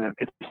 but it's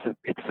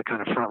the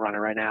kind of front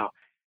runner right now,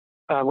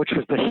 which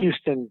was the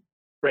Houston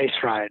race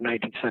riot in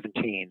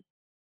 1917.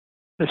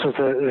 This was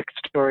the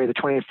story of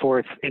the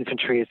 24th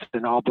Infantry. It's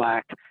an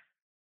all-black,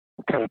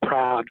 kind of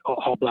proud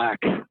all-black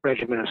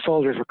regiment of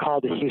soldiers were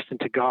called to Houston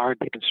to guard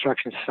the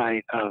construction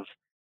site of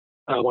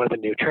one of the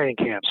new training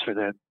camps for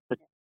the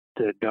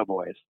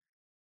doughboys.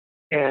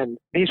 And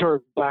these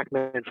were black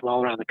men from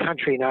all around the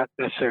country, not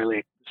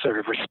necessarily sort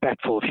of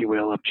respectful, if you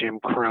will, of Jim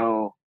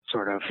Crow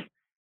sort of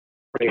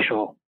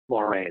racial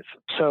mores.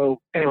 So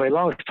anyway,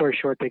 long story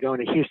short, they go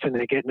into Houston,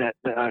 they get in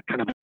that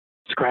kind of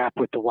scrap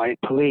with the white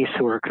police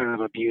who are kind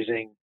of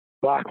abusing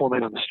black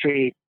women on the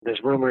street. There's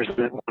rumors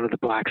that one of the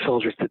black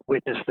soldiers that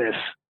witnessed this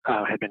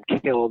had been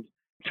killed.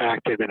 In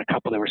fact, there had been a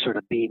couple that were sort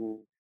of beaten.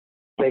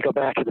 They go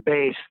back to the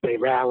base, they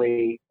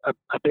rally a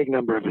big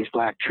number of these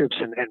black troops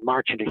and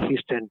march into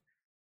Houston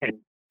and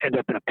end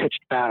up in a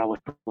pitched battle with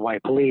the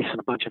white police,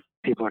 and a bunch of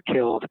people are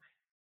killed.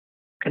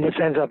 And this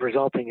ends up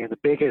resulting in the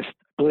biggest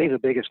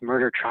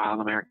murder trial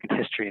in American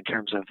history in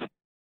terms of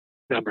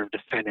number of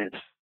defendants.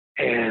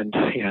 And,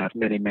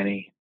 many,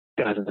 many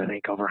dozens, I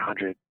think over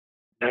 100.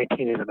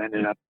 19 of them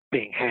ended up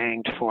being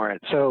hanged for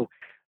it. So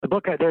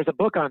there's a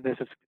book on this.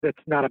 It's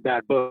not a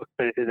bad book,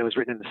 but it was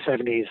written in the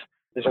 70s.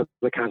 There's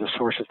other kinds of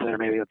sources that are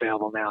maybe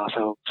available now.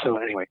 So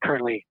anyway,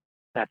 currently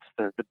that's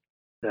the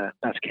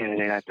best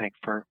candidate, I think,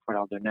 for what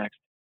I'll do next.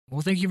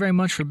 Well, thank you very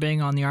much for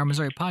being on the Our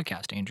Missouri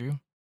podcast, Andrew.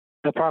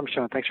 No problem,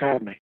 Sean. Thanks for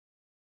having me.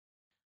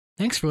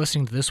 Thanks for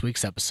listening to this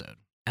week's episode.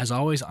 As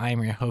always, I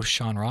am your host,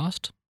 Sean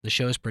Rost. The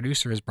show's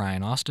producer is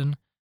Brian Austin.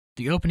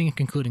 The opening and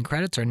concluding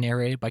credits are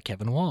narrated by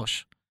Kevin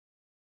Walsh.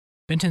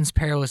 Benton's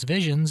Perilous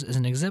Visions is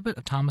an exhibit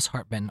of Thomas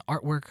Hart Benton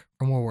artwork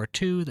from World War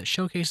II that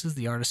showcases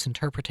the artist's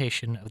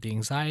interpretation of the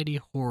anxiety,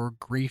 horror,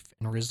 grief,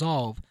 and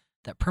resolve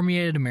that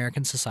permeated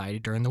American society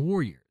during the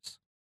war years.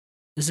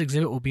 This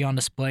exhibit will be on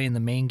display in the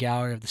main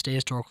gallery of the State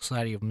Historical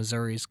Society of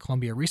Missouri's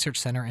Columbia Research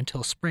Center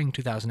until spring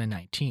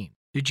 2019.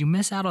 Did you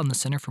miss out on the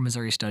Center for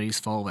Missouri Studies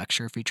fall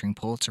lecture featuring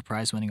Pulitzer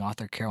Prize-winning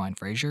author Caroline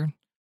Fraser?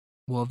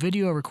 Well, a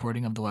video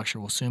recording of the lecture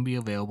will soon be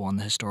available on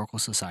the Historical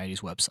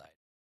Society's website.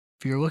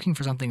 If you're looking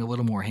for something a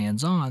little more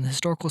hands-on, the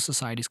Historical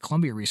Society's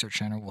Columbia Research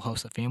Center will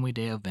host a Family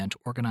Day event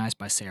organized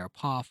by Sarah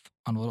Poff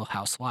on Little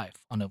House Life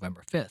on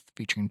November 5th,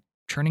 featuring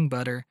churning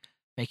butter,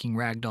 making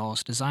rag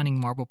dolls,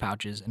 designing marble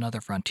pouches, and other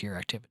frontier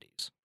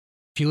activities.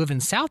 If you live in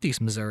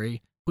Southeast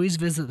Missouri, please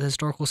visit the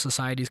Historical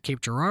Society's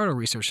Cape Girardeau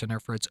Research Center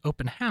for its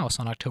open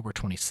house on October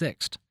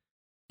 26th.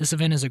 This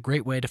event is a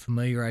great way to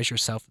familiarize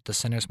yourself with the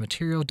center's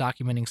material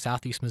documenting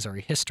Southeast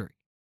Missouri history.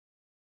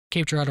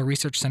 Cape Girardeau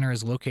Research Center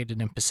is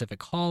located in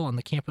Pacific Hall on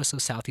the campus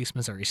of Southeast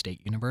Missouri State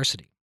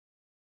University.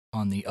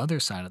 On the other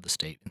side of the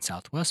state, in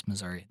Southwest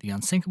Missouri, the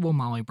unsinkable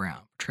Molly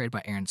Brown, portrayed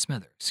by Aaron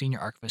Smither, senior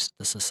archivist at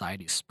the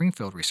Society's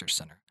Springfield Research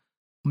Center,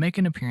 will make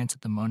an appearance at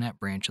the Monette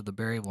branch of the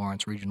Barry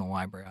Lawrence Regional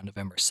Library on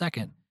November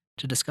 2nd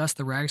to discuss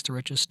the rags to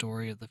riches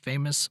story of the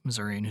famous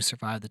Missourian who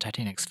survived the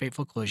Titanic's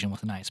fateful collision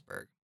with an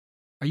iceberg.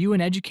 Are you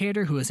an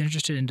educator who is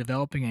interested in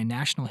developing a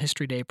National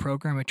History Day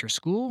program at your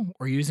school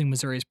or using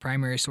Missouri's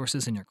primary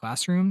sources in your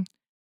classroom?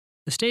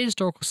 The State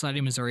Historical Society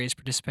of Missouri is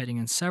participating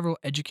in several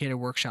educator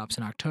workshops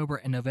in October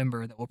and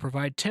November that will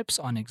provide tips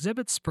on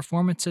exhibits,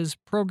 performances,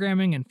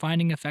 programming, and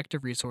finding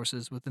effective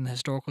resources within the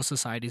Historical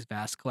Society's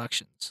vast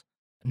collections.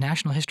 The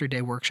National History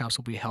Day workshops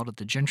will be held at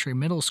the Gentry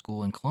Middle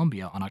School in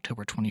Columbia on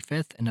October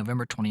 25th and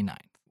November 29th.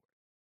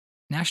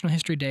 National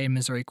History Day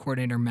Missouri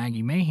Coordinator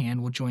Maggie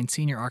Mahan will join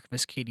Senior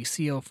Archivist Katie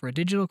Seal for a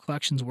digital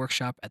collections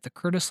workshop at the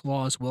Curtis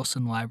Laws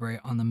Wilson Library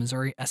on the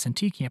Missouri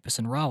S&T campus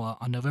in Rolla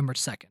on November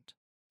 2nd.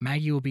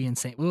 Maggie will be in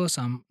St. Louis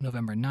on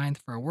November 9th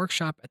for a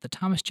workshop at the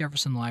Thomas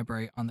Jefferson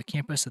Library on the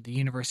campus of the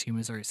University of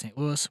Missouri St.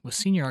 Louis with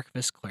Senior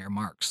Archivist Claire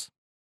Marks.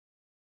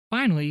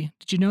 Finally,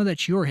 did you know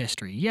that your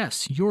history,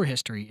 yes, your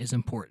history, is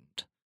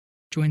important?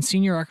 Join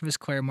Senior Archivist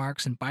Claire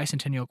Marks and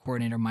Bicentennial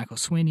Coordinator Michael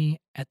Sweeney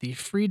at the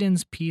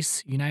Friedens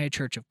Peace United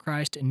Church of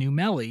Christ in New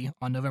Melly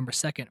on November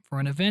 2nd for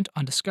an event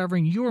on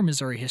discovering your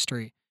Missouri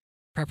history in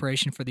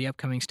preparation for the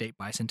upcoming state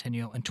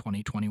bicentennial in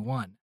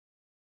 2021.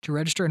 To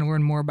register and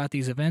learn more about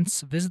these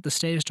events, visit the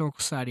State Historical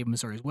Society of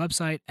Missouri's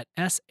website at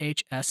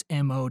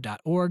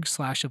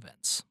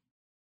shsmo.org/events.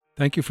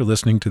 Thank you for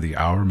listening to the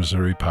Our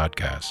Missouri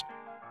podcast.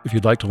 If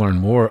you'd like to learn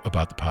more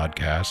about the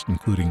podcast,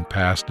 including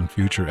past and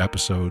future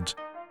episodes,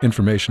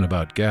 information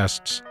about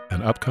guests,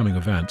 and upcoming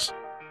events,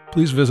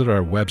 please visit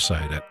our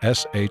website at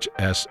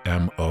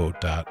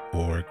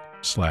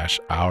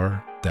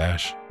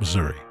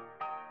shsmo.org/our-Missouri.